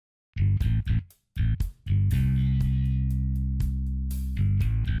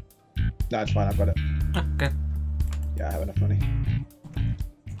No, it's fine. I've got it. Okay. Yeah, I have enough money.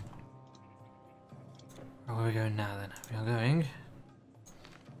 Where are we going now then? We are going...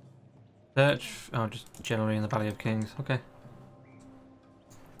 Search... Oh, just generally in the Valley of Kings. Okay.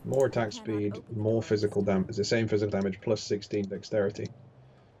 More attack speed, more physical damage. It's the same physical damage plus 16 dexterity.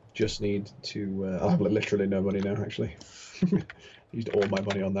 Just need to... I have literally no money now, actually. Used all my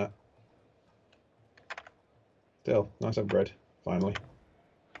money on that. Still, nice upgrade, finally.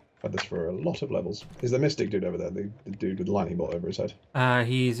 Had this for a lot of levels. Is the Mystic dude over there? The dude with the lightning bolt over his head?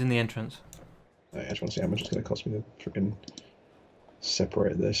 He's in the entrance. I just want to see how much it's going to cost me to freaking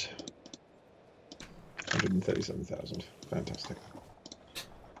separate this. 137,000. Fantastic.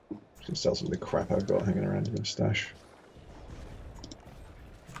 Just gonna sell some of the crap I've got hanging around in my stash.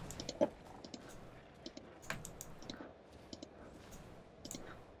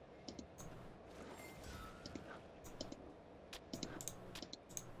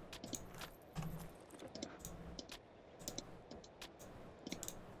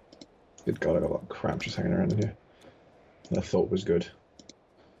 Good God, I got a lot of crap just hanging around in here that I thought was good.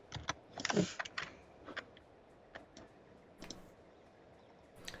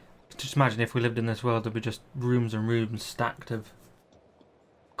 Just imagine if we lived in this world, there'd be just rooms and rooms stacked of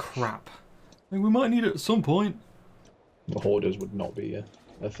crap. I mean, we might need it at some point. The hoarders would not be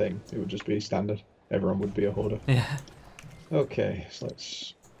a thing. It would just be standard. Everyone would be a hoarder. Yeah. Okay, so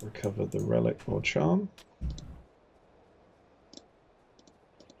let's recover the relic or charm.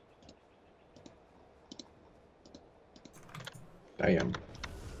 Damn.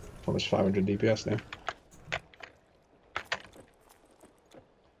 Almost 500 DPS now.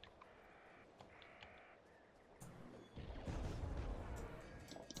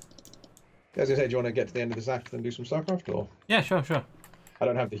 As I say, do you want to get to the end of this act and do some StarCraft, or? Yeah, sure, sure. I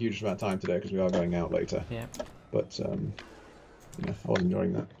don't have the hugest amount of time today because we are going out later. Yeah. But, yeah, I was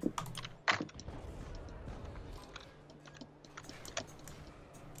enjoying that.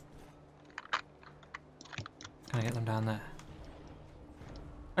 Can I get them down there?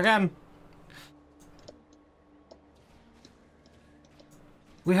 Again!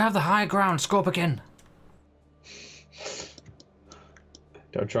 We have the high ground, Scorpion!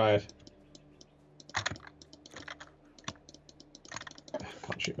 Don't try it.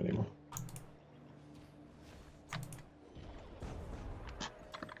 Can't shoot anymore.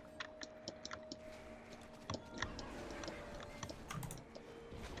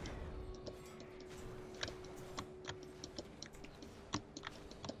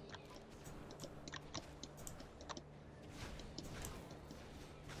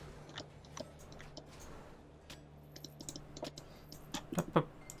 Up, up.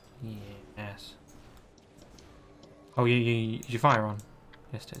 Yes. Oh, is your fire on?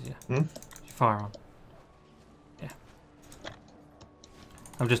 Yes, it is, yeah. Hmm? Is your fire on? Yeah.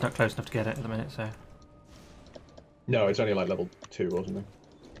 I'm just not close enough to get it at the minute, so... No, it's only like level 2 or something.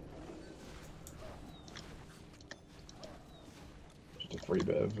 Just a free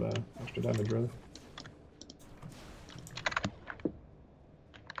bit of extra damage, really.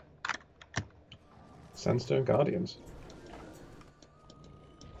 Sandstone Guardians.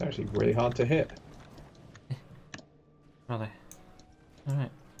 They're actually really hard to hit. Are they?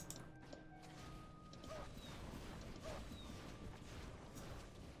 Alright.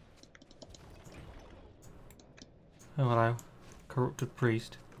 Oh, hello. Corrupted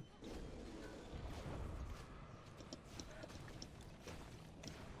priest.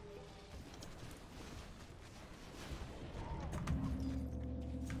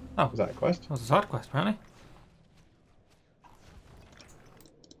 Oh, Was that a quest? that was a side quest, apparently.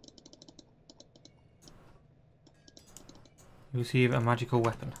 You receive a magical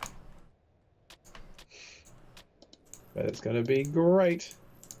weapon. Bet it's gonna be great.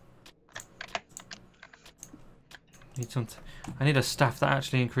 Need something. I need a staff that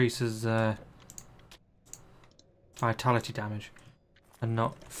actually increases vitality damage and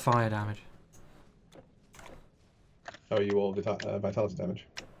not fire damage. Oh, you all vitality damage?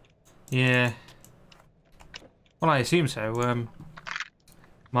 Yeah. Well, I assume so.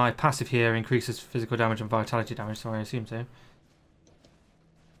 My passive here increases physical damage and vitality damage, so I assume so.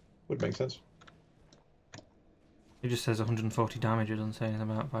 Would make sense. It just says 140 damage. It doesn't say anything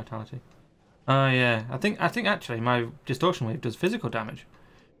about vitality. Oh yeah, I think actually my distortion wave does physical damage.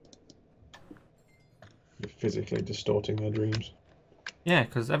 You're physically distorting their dreams. Yeah,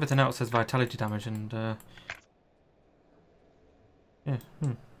 because everything else says vitality damage, and yeah,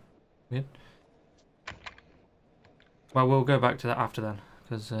 weird. Well, we'll go back to that after then,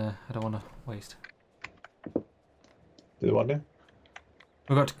 because I don't want to waste. Do the what now?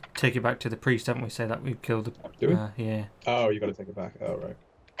 We've got to take it back to the priest, haven't we? Say that we've killed the... Do we? Yeah. Oh, you got to take it back. Oh, right.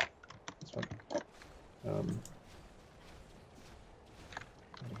 That's Oh,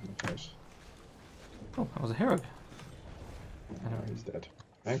 that was a hero. No, he's dead.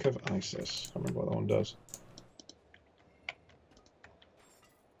 Bank of Isis. I can't remember what that one does.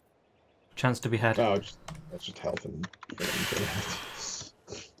 Chance to be had. Oh, that's just health and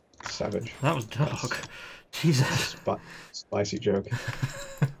savage. That was dark. Jesus. Spicy joke.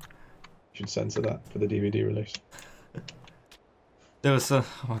 Should censor that for the DVD release. There was oh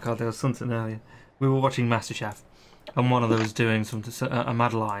my god, there was something earlier. We were watching MasterChef, and one of them was doing something, a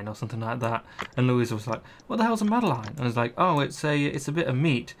Madeleine or something like that, and Louisa was like, "What the hell's a Madeleine?" And I was like, "Oh, it's a bit of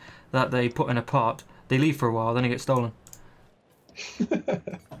meat that they put in a pot. They leave for a while, then it gets stolen."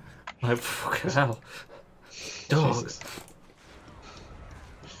 Like, fucking hell, dog. Jesus.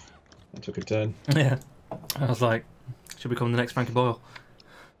 That took a turn. Yeah, I was like, should become the next Frankie Boyle.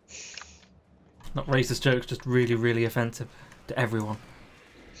 Not racist jokes, just really, really offensive to everyone.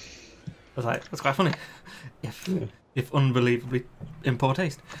 I was like, that's quite funny. If unbelievably in poor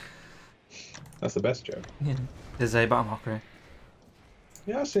taste. That's the best joke. Yeah. There's a battle marker.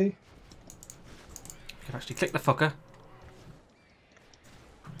 Yeah, I see. You can actually click the fucker.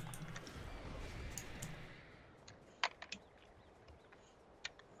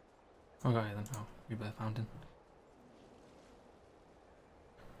 Okay then. Oh, rebirth fountain.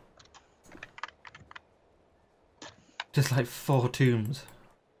 Just like 4 tombs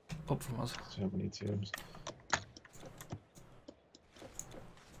up from us. So many tombs.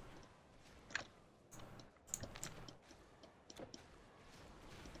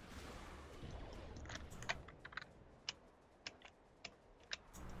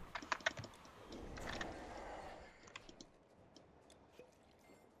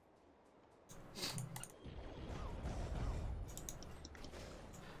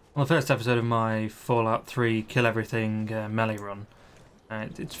 On the first episode of my Fallout 3 Kill Everything melee run,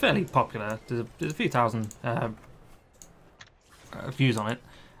 it's fairly popular. There's a few thousand views on it,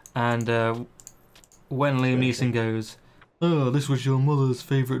 and when Liam Neeson goes, "Oh, this was your mother's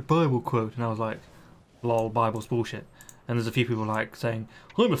favourite Bible quote," and I was like, "Lol, Bible's bullshit." And there's a few people like saying,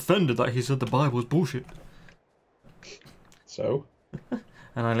 "I'm offended that he said the Bible's bullshit." So?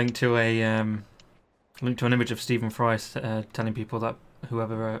 And I linked to an image of Stephen Fry telling people that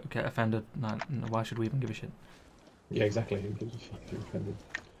whoever get offended, why should we even give a shit? Yeah, exactly. Who gives a fuck if you're offended?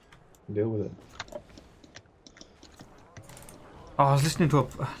 Deal with it. Oh, I was listening to a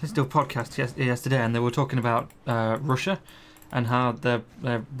podcast yesterday, and they were talking about Russia and how their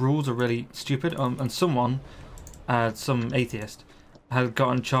rules are really stupid. And someone, some atheist, had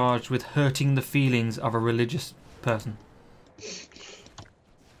gotten charged with hurting the feelings of a religious person.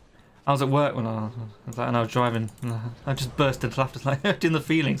 I was at work when I was driving, and I just burst into laughter, like, hurting the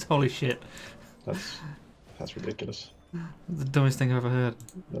feelings. Holy shit! That's ridiculous. The dumbest thing I've ever heard.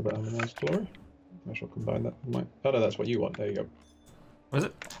 No better than nice glory. I shall combine that with mine. Oh no, that's what you want. There you go. Was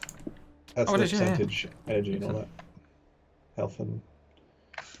it? That's the percentage, energy, and all that. Health and.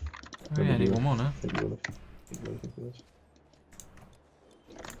 Oh yeah, I need one more now. I think you will think of this.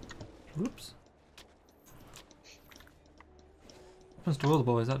 Whoops. Happens to all the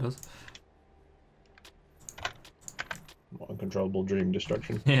boys, that does. What uncontrollable dream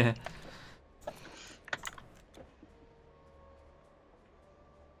destruction. Yeah.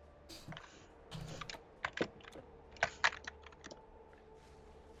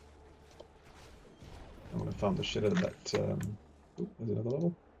 I'm gonna farm the shit out of that. Ooh, there's another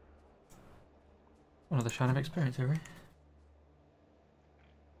level. Another shine of experience, are we?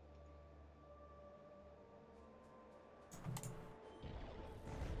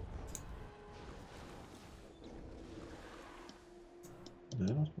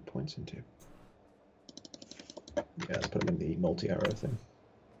 No, let's put points into. Yeah, let's put them in the multi-arrow thing.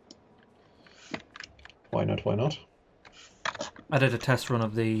 Why not? Why not? I did a test run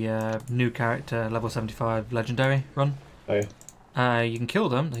of the new character level 75 legendary run. Oh yeah. You can kill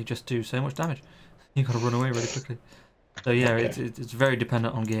them; they just do so much damage. You got to run away really quickly. So yeah, Okay. it's very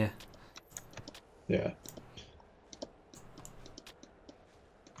dependent on gear. Yeah.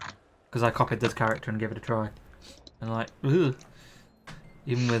 Because I copied this character and gave it a try, and like, ugh.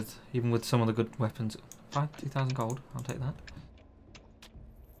 Even with some of the good weapons, 2,000 gold. I'll take that.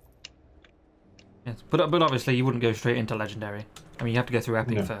 Yes, but obviously you wouldn't go straight into legendary. I mean, you have to go through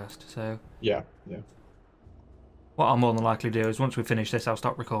epic first. So Yeah. what I'll more than likely do is once we finish this, I'll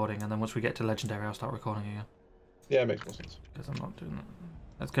stop recording, and then once we get to legendary, I'll start recording again. Yeah, it makes more sense. Because I'm not doing that.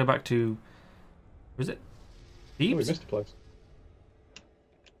 Let's go back to. Where is it? Oh, we Thebes? missed a place.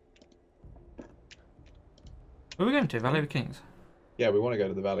 Where are we going to? Valley of the Kings. Yeah, we want to go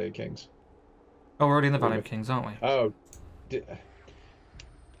to the Valley of Kings. Oh, we're already in the Valley of Kings, aren't we? Oh,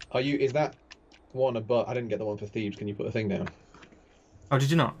 are you? Is that one, but I didn't get the one for thieves. Can you put a thing down? Oh, did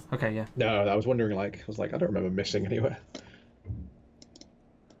you not? Okay, yeah. No, I was wondering. Like, I was like, I don't remember missing anywhere.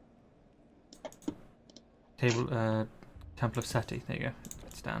 Table, Temple of Seti. There you go.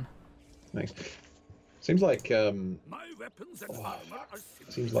 It's down. Thanks. Seems like My weapons and oh, armor are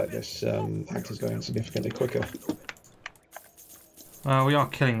seems like this act is going significantly quicker. Well, we are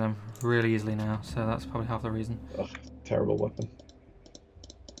killing them really easily now, so that's probably half the reason. Ugh, terrible weapon.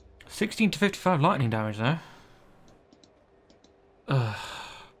 16 to 55 lightning damage, though. Ugh.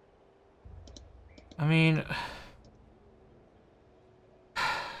 I mean...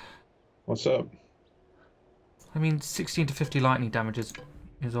 What's up? I mean, 16 to 50 lightning damage is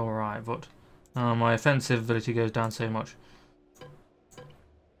alright, but my offensive ability goes down so much.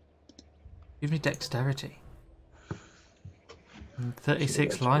 Give me dexterity. And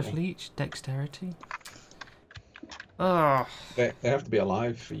 36 life leech, dexterity. Ugh. They have to be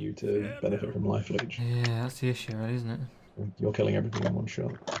alive for you to benefit from life leech. Yeah, that's the issue, really, isn't it? You're killing everything in one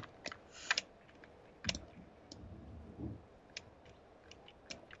shot.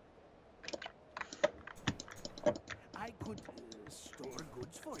 I could store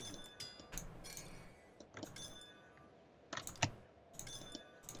goods for you.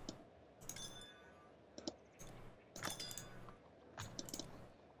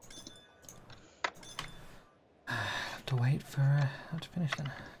 Have to wait for that to finish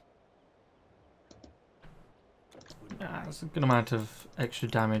then. That's a good amount of extra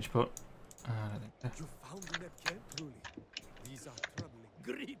damage, but I don't think so. You found them at camp, truly. These are troubling.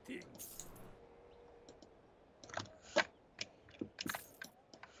 Greetings.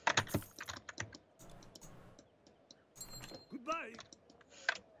 Goodbye.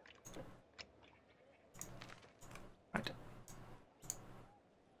 Right.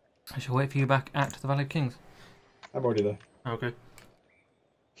 I shall wait for you back at the Valley of Kings. I'm already there. Okay.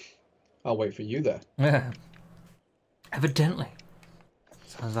 I'll wait for you there. Yeah. Evidently.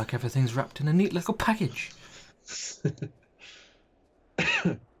 Sounds like everything's wrapped in a neat little package.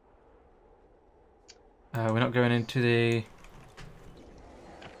 We're not going into the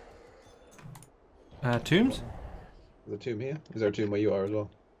tombs? There's a tomb here. Is there a tomb where you are as well?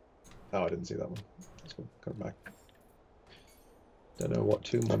 Oh, I didn't see that one. Let's go. Come back. Don't know what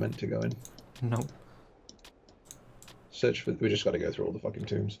tomb we're meant to go in. Nope. Search for. We just got to go through all the fucking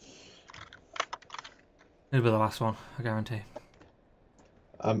tombs. It'll be the last one, I guarantee.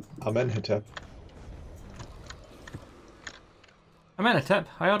 Amenhotep. Amenhotep,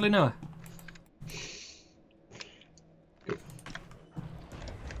 I hardly know her.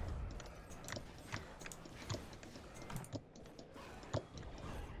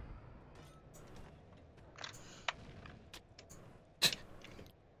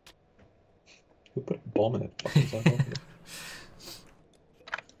 Who put a bomb in it? Fucking sarcophagus?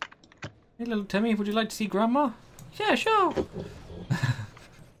 Hey little Timmy, would you like to see Grandma? Yeah, sure.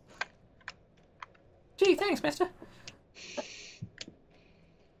 Gee, thanks, mister.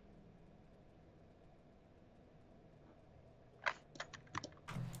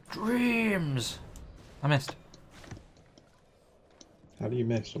 Dreams! I missed. How do you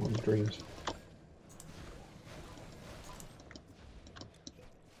miss someone's dreams?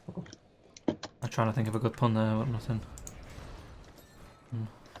 I'm trying to think of a good pun there, but nothing.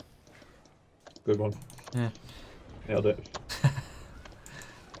 Good one. Yeah. Nailed it.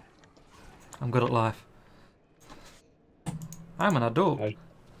 I'm good at life. I'm an adult.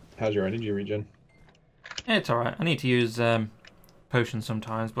 How's your energy regen? Yeah, it's alright. I need to use potions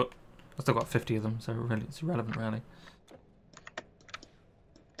sometimes, but I've still got 50 of them, so really it's irrelevant, really.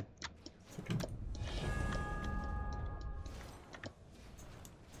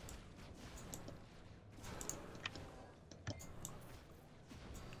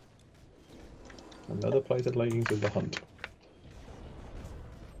 Another plated leggings of the hunt.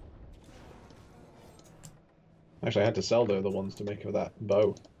 Actually, I had to sell the other ones to make for that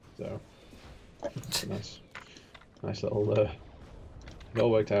bow, so it's a nice little. It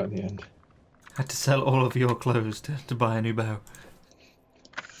all worked out in the end. Had to sell all of your clothes to buy a new bow.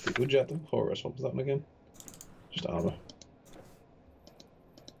 The Ujat Horus, what was that one again? Just armor.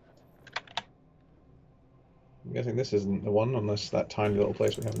 I'm guessing this isn't the one, unless that tiny little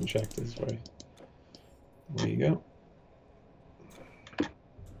place we haven't checked is right. There you go.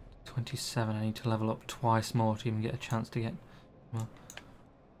 27, I need to level up twice more to even get a chance to get... Well,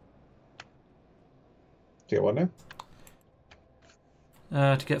 Do you get one now?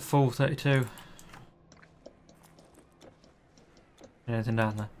 to get full 32. Anything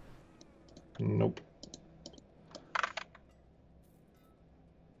down there? Nope.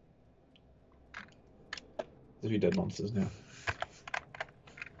 There's a few dead monsters now.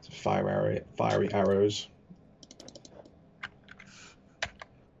 It's a fiery arrows.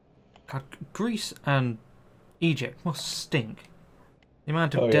 God, Greece and Egypt must stink. The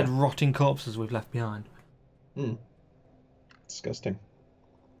amount of Oh, dead, yeah. rotting corpses we've left behind. Hmm. Disgusting.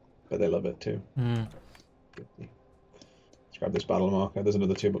 But they love it too. Mm. Let's grab this battle marker. There's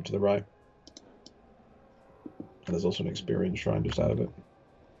another tube up to the right. And there's also an experience shrine just out of it.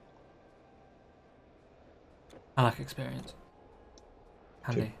 I like experience.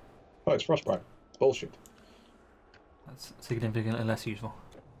 Handy. Oh, it's frostbite. Bullshit. That's significantly less useful.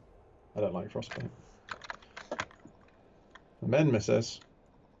 I don't like frostbite. Amen, missus.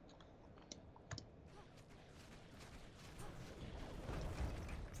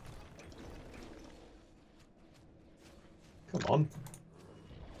 Come on.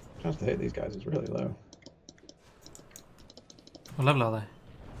 Chance to hit these guys is really low. What level are they?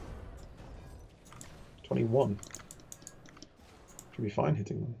 21. Should be fine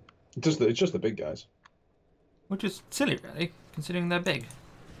hitting them. It's just the big guys. Which is silly, really, considering they're big.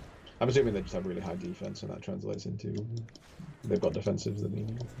 I'm assuming they just have really high defense, and that translates into they've got defensives that you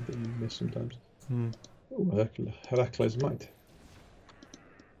miss sometimes. Hmm. Oh, Heracles might.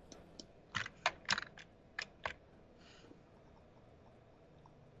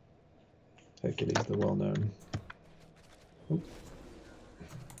 Hercules, the well-known.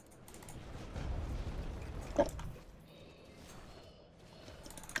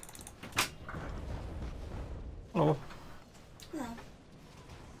 Oh.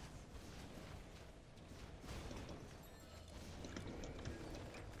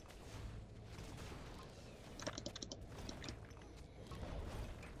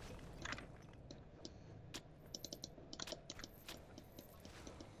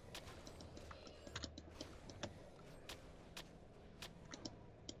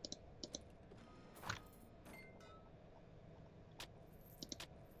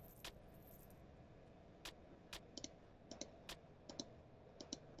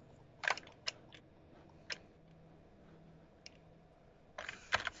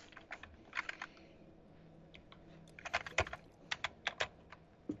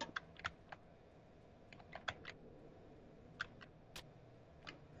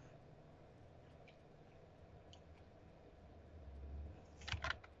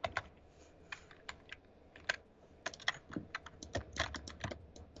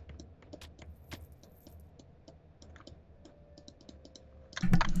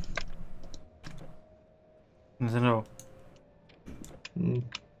 I don't know.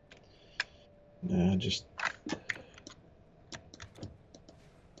 Nah, just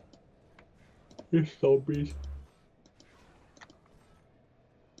zombies.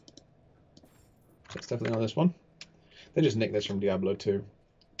 That's definitely not this one. They just nicked this from Diablo 2.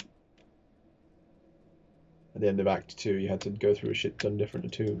 At the end of Act 2, you had to go through a shit ton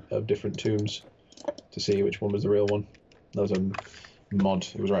different tombs to see which one was the real one. That was a mod.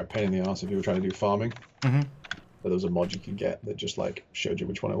 It was right pain in the ass if you were trying to do farming. Mm-hmm. But there was a mod you could get that just like showed you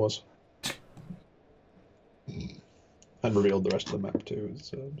which one it was. And revealed the rest of the map too.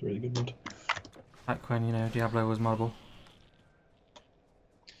 It's a really good mod. Back when, you know, Diablo was moddable.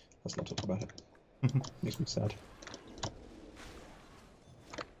 Let's not talk about it. Makes me sad.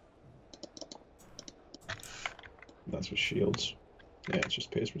 That's for shields. Yeah, it's just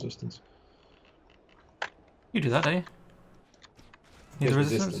pierce resistance. You do that, don't you? Need the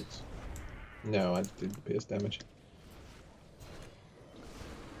resistance? No, I did the pierce damage.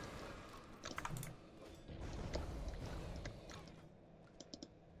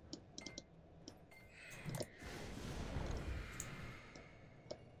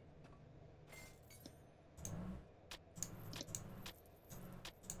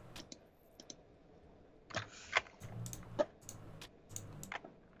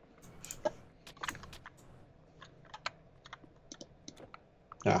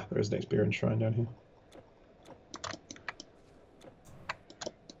 Ah, there is an experience shrine down here.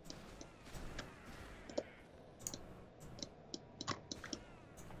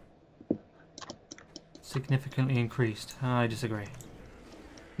 Significantly increased. I disagree.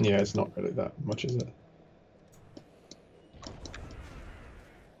 Yeah, it's not really that much, is it?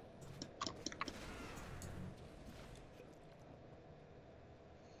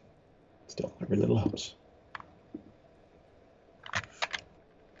 Still, every little helps.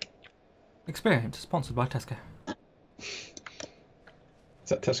 Experience, sponsored by Tesco. Is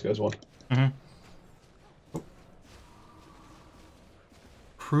that Tesco's one? Mm-hmm.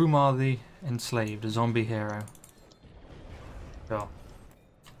 Krumar the Enslaved, a zombie hero. Sure.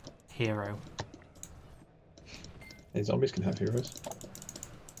 Hero. Hey, zombies can have heroes.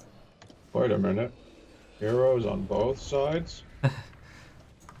 Wait a minute. Heroes on both sides?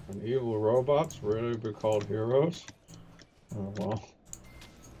 And evil robots really be called heroes? Oh well.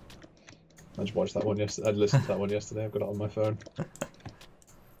 I just watched that one yesterday. I listened to that one yesterday. I've got it on my phone.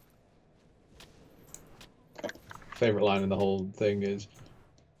 Favorite line in the whole thing is,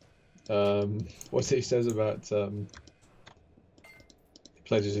 what he says about he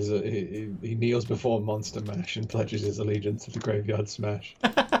pledges his he kneels before Monster Mash and pledges his allegiance to the Graveyard Smash.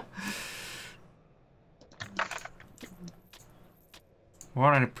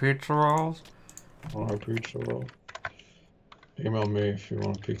 Want any pizza rolls? Want a pizza roll? Email me if you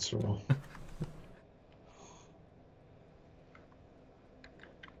want a pizza roll.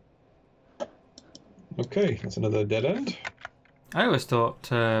 Okay, that's another dead end. I always thought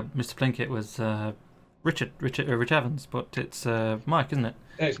Mr. Plinkett was Rich Evans, but it's Mike, isn't it?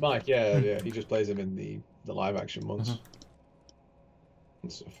 Yeah, it's Mike. Yeah, yeah. He just plays him in the live action ones.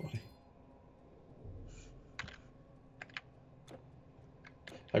 That's so funny.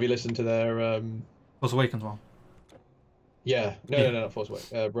 Have you listened to their Force Awakens one. Yeah, no, not Force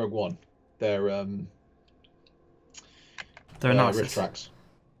Awakens. Rogue One. Their analysis. riff tracks.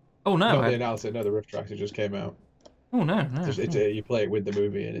 Oh no! Not the analysis. No, the riff tracks. It just came out. Oh no! You play it with the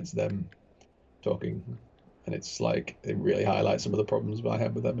movie, and it's them talking, and it's like it really highlights some of the problems I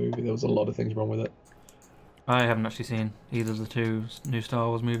had with that movie. There was a lot of things wrong with it. I haven't actually seen either of the two new Star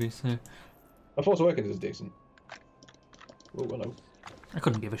Wars movies, so. Force Awakens is decent. Oh, hello. I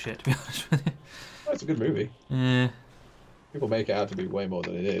couldn't give a shit, to be honest with you. Well, it's a good movie. Yeah. People make it out to be way more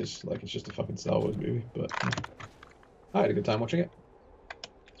than it is. Like, it's just a fucking Star Wars movie, but I had a good time watching it.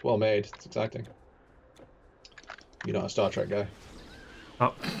 It's well made. It's exciting. You're not a Star Trek guy.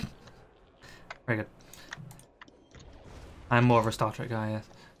 Oh. Very good. I'm more of a Star Trek guy, yes.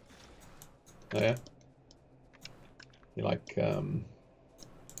 Oh, yeah? You like, I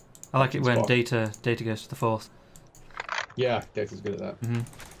like it when Spock. Data goes to the Force. Yeah, Data's good at that. Mm-hmm.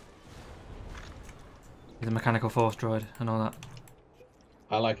 He's a mechanical Force droid and all that.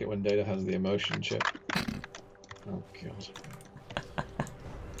 I like it when Data has the emotion chip. Oh, God.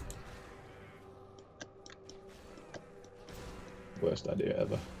 Worst idea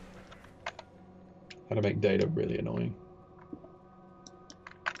ever. How to make Data really annoying.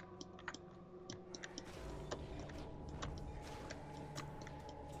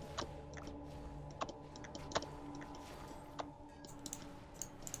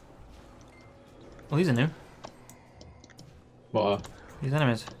 Well, these are new. What are These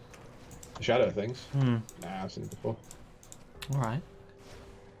enemies. the shadow things? Hmm. Nah, I've seen it before. Alright.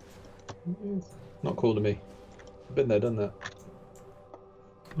 Not cool to me. I've been there, done that.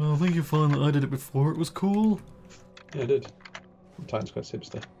 Well, I think you find that I did it before. It was cool. Yeah, I did. Times Quest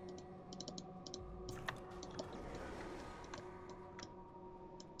hipster.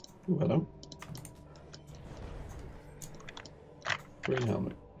 Ooh, hello. Green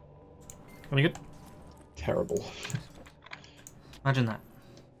helmet. Any good? Terrible. Imagine that.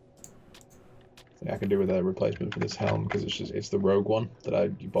 Yeah, I can do with a replacement for this helm because it's the Rogue one that I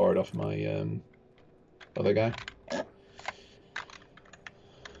borrowed off my other guy.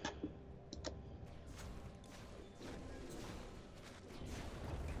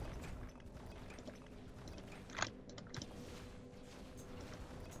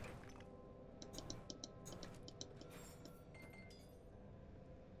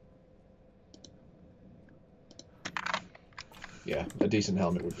 Yeah, a decent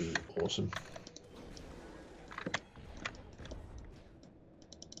helmet would be awesome.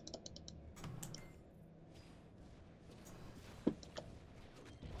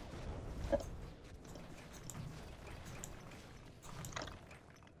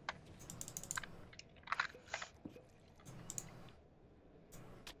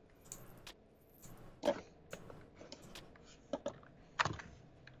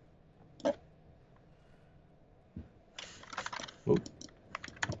 Oh,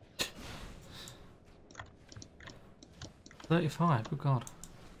 35, good God.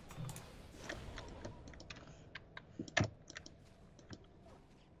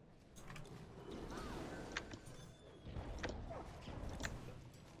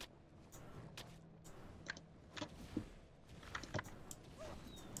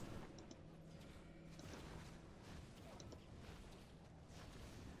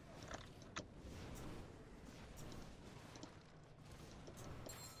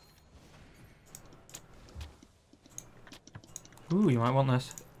 Ooh, you might want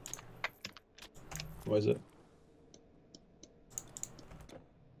this. what is it?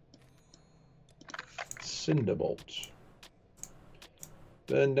 Cinderbolt.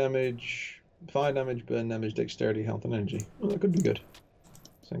 Burn damage, fire damage, burn damage, dexterity, health, and energy. Well, that could be good.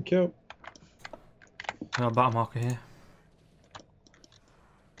 Thank you. Got a battle marker here.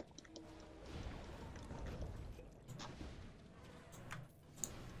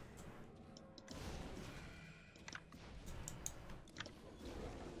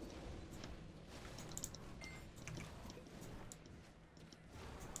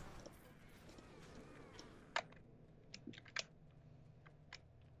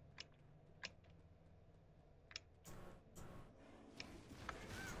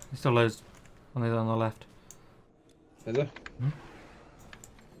 There's still loads on the left. Is there? Hmm?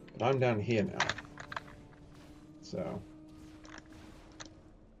 But I'm down here now. So.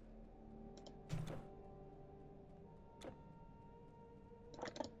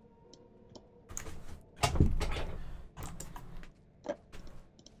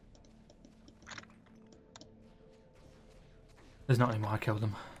 There's not anymore. I killed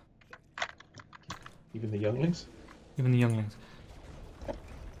them. Even the younglings? Even the younglings.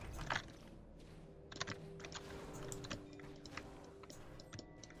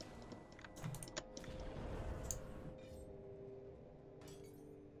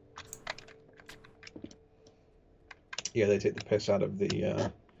 Yeah, they take the piss out of the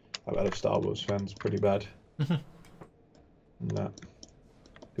out of Star Wars fans pretty bad. Nah.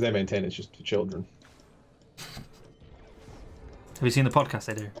 Because they maintain it's just for children. Have you seen the podcast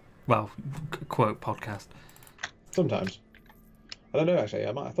they do? Well, quote podcast. Sometimes. I don't know actually.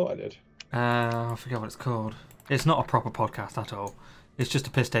 I thought I did. I forget what it's called. It's not a proper podcast at all. It's just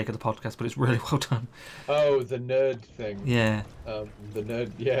a piss take of the podcast, but it's really well done. Oh, the nerd thing. Yeah. The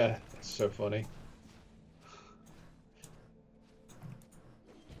nerd. Yeah, that's so funny.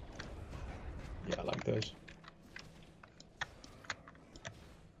 Yeah, I like those.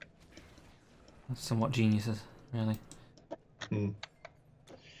 Somewhat geniuses, really. Hmm.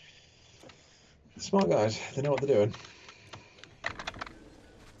 Smart guys. They know what they're doing.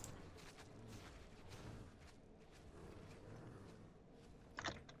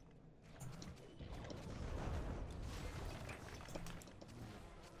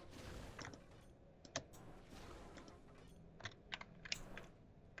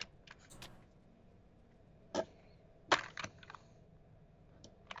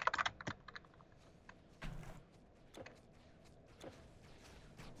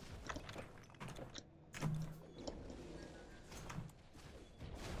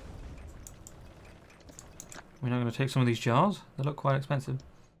 We're not going to take some of these jars. They look quite expensive.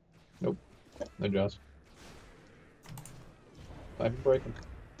 Nope. No jars. I can break them.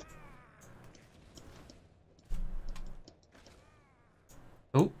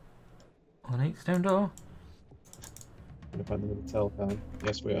 Oh, ornate stone door. Gonna find them in the telephone.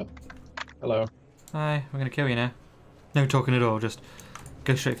 Yes, we are. Hello. Hi, we're going to kill you now. No talking at all, just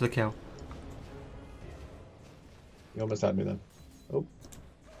go straight for the kill. You almost had me then. Oh.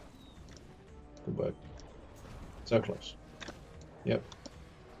 Good work. So close. Yep.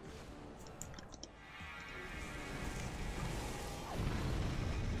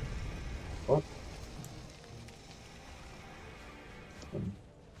 What? Do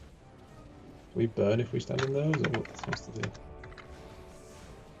we burn if we stand in those, or what's supposed to do?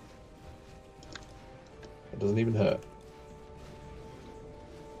 It doesn't even hurt.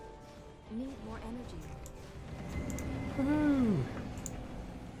 Need more energy. Woohoo!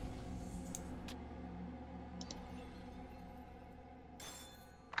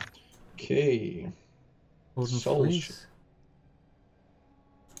 Okay. Golden Soul fleece.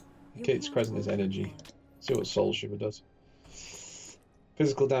 Kate's crescent is energy. See what Soul Shiver does.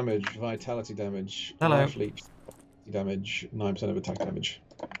 Physical damage, vitality damage, Hello. life leech damage, 9% of attack damage.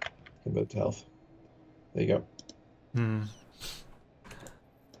 Convert to health. There you go. Hmm.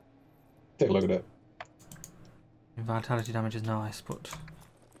 Take a look at it. Vitality damage is nice, but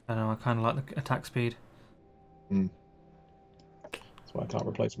I don't know, I kind of like the attack speed. That's why I can't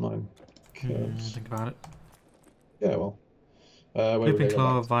replace mine. 'Cause- Think about it. Yeah, well. Where do we Looping go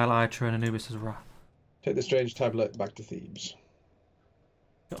Claw, back? Vile Itra, and Anubis' Wrath. Take the strange tablet back to Thebes.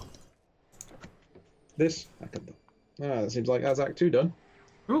 This? I can do. That seems like that's Act 2 done.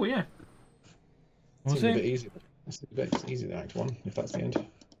 Oh, yeah. What was Seems a bit it? easy. It's a bit easy than Act 1, if that's the end.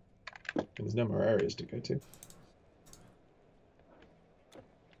 And there's no more areas to go to.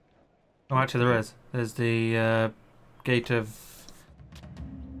 Oh, actually, there is. There's the Gate of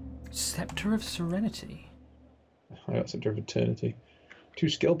Scepter of Serenity. I got Scepter of Eternity. 2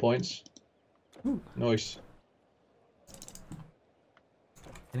 skill points. Ooh. Nice.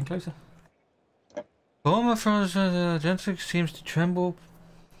 Getting closer. Former from the Gentrix seems to tremble.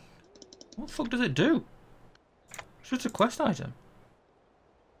 What the fuck does it do? It's just a quest item.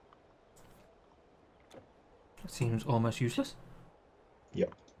 That seems almost useless.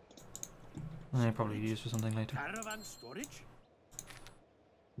 Yep. Probably used for something later. Caravan storage?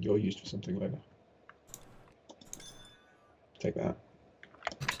 You're used for something later. Take that.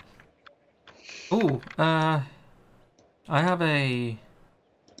 Oh, I have a...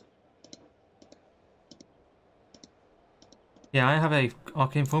 Yeah, I have a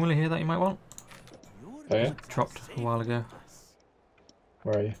arcane formula here that you might want. Oh yeah? Dropped a while ago.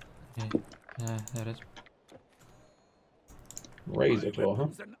 Where are you? Yeah, there it is. Razor My claw, huh?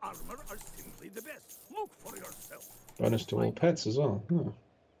 weapons and armor are simply the best. Look for yourself. Bonus to all pets as well. Huh.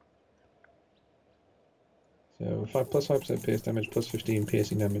 So 5% pierce damage, plus 15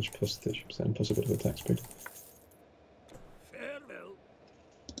 piercing damage, plus 30%, plus a bit of attack speed. Farewell.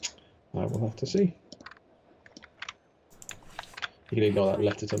 I will have to see. You can ignore that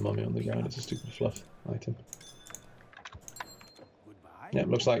letter to mummy on the ground. It's a stupid fluff item. Goodbye. Yeah,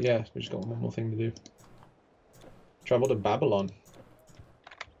 looks like, yeah, we just got one more thing to do. Travel to Babylon.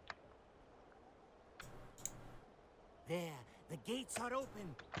 There, the gates are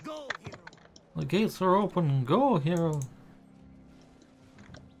open. Go, hero. The gates are open. Go, hero.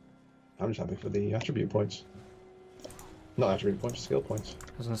 I'm just happy for the attribute points. Not attribute points, skill points.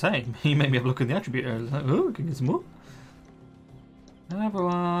 I was gonna say, he made me have a look at the attribute area. I was like, oh, we can get some more. Hello,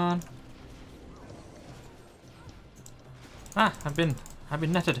 everyone. Ah, I've been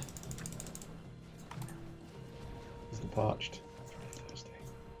netted. Is the parched. Thirsty.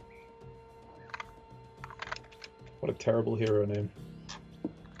 What a terrible hero name.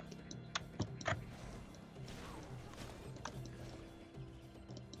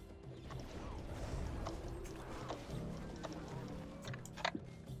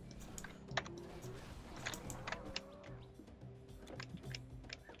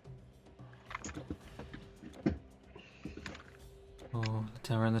 Oh,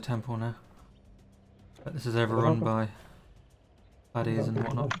 we're in the temple now. But this is overrun by baddies and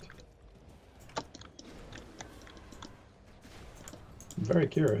whatnot. I'm very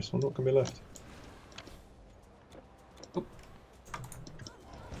curious. What can be left? Oh.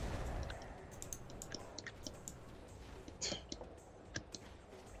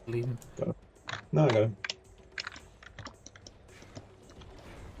 Leave him. Got him. No, I got him.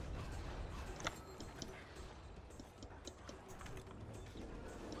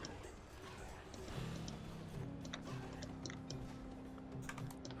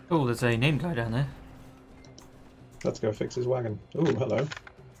 Oh, there's a name guy down there. Let's go fix his wagon. Oh, hello.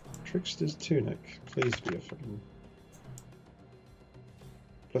 Trickster's tunic. Please be a fucking...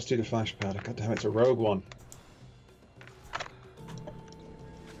 +2 to flash powder. God damn, it's a rogue one.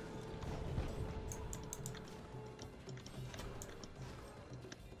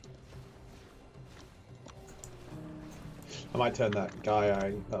 I might turn that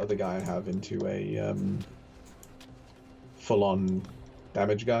other guy I have into a full-on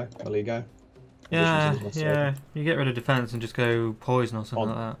damage guy, melee guy. Yeah, yeah. You get rid of defense and just go poison or something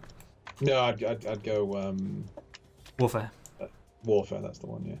like that. No, I'd go Warfare. warfare. That's the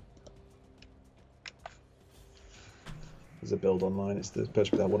one. Yeah. There's a build online. It's the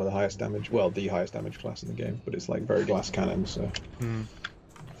one of the highest damage. Well, the highest damage class in the game, but it's like very glass cannon, so.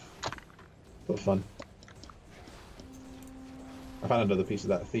 But fun. I found another piece of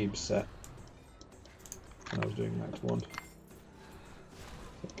that Thebes set when I was doing Max 1.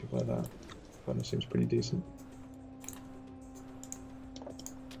 Something like that. Kind of seems pretty decent.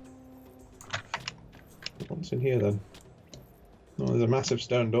 What's in here then? Oh, there's a massive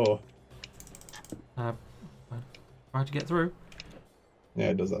stone door. Try to get through. Yeah,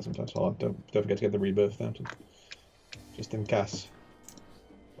 it does that sometimes. Hold on, don't forget to get the rebirth fountain. Just in case.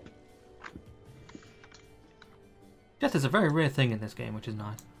 Death is a very rare thing in this game, which is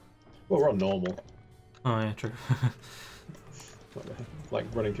nice. Well, we're on normal. Oh yeah, true. Like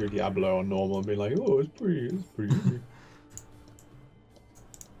running through Diablo on normal and being like, oh, it's pretty.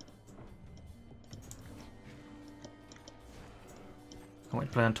 Can't wait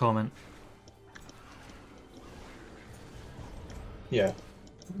to play on Torment. Yeah,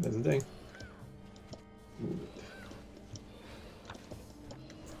 there's the thing. Ooh.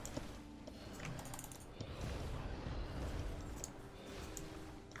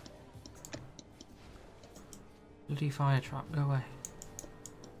 Bloody fire trap, go away.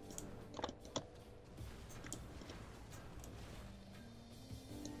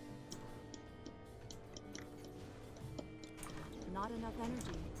 Not enough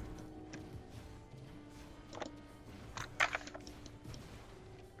energy.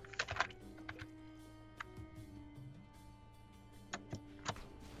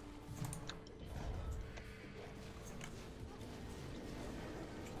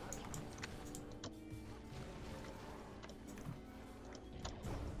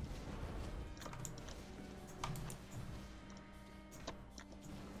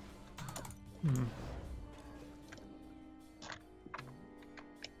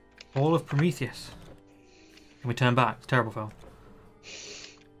 All of Prometheus. Can we turn back? It's a terrible film.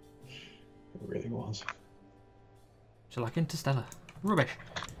 It really was. Just like Interstellar. Rubbish.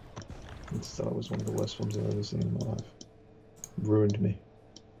 Interstellar was one of the worst films I've ever seen in my life. Ruined me.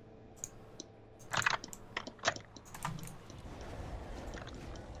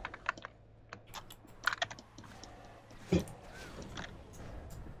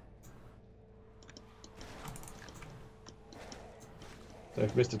 So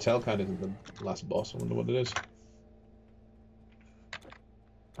if Mr. Telkan isn't the last boss, I wonder what it is.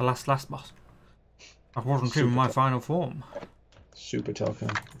 The last boss. That wasn't even my final form. Super Telkan.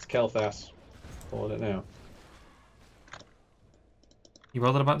 It's Kelthas. Calling it now. You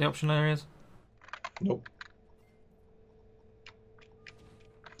bothered about the optional areas? Nope.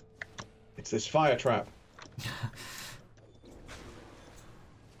 It's this fire trap.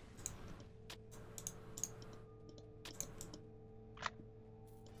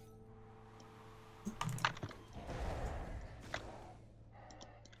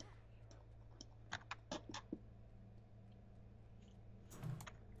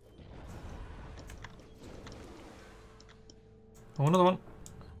 Oh, another one.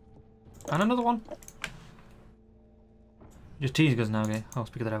 And another one. Just tease goes now, okay? I'll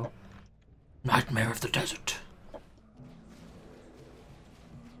speak of the devil. Nightmare of the desert.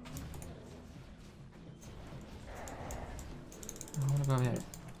 I wanna go here.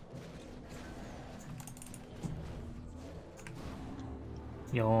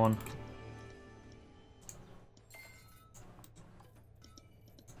 Yawn.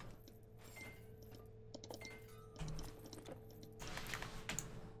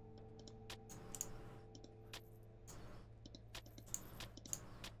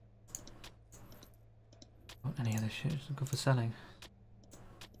 Not any of this shit, it's good for selling.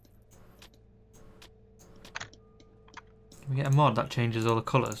 Can we get a mod that changes all the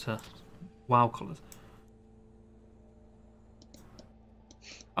colours to WoW colours?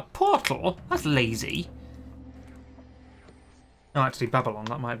 A portal? That's lazy. No, actually, Babylon,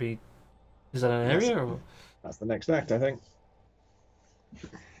 that might be... Is that an area? Or... That's the next act, I think.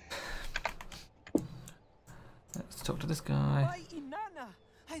 Let's talk to this guy. Why, Inanna?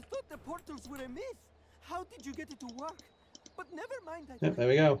 I thought the portals were a myth. How did you get it to work? But never mind. Yep, there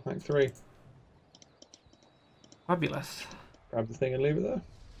we go. Act 3. Fabulous. Grab the thing and leave it there.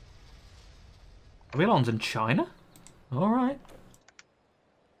 Babylon's in China? Alright.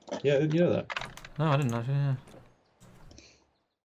 Yeah, didn't you know that? No, I didn't actually, yeah.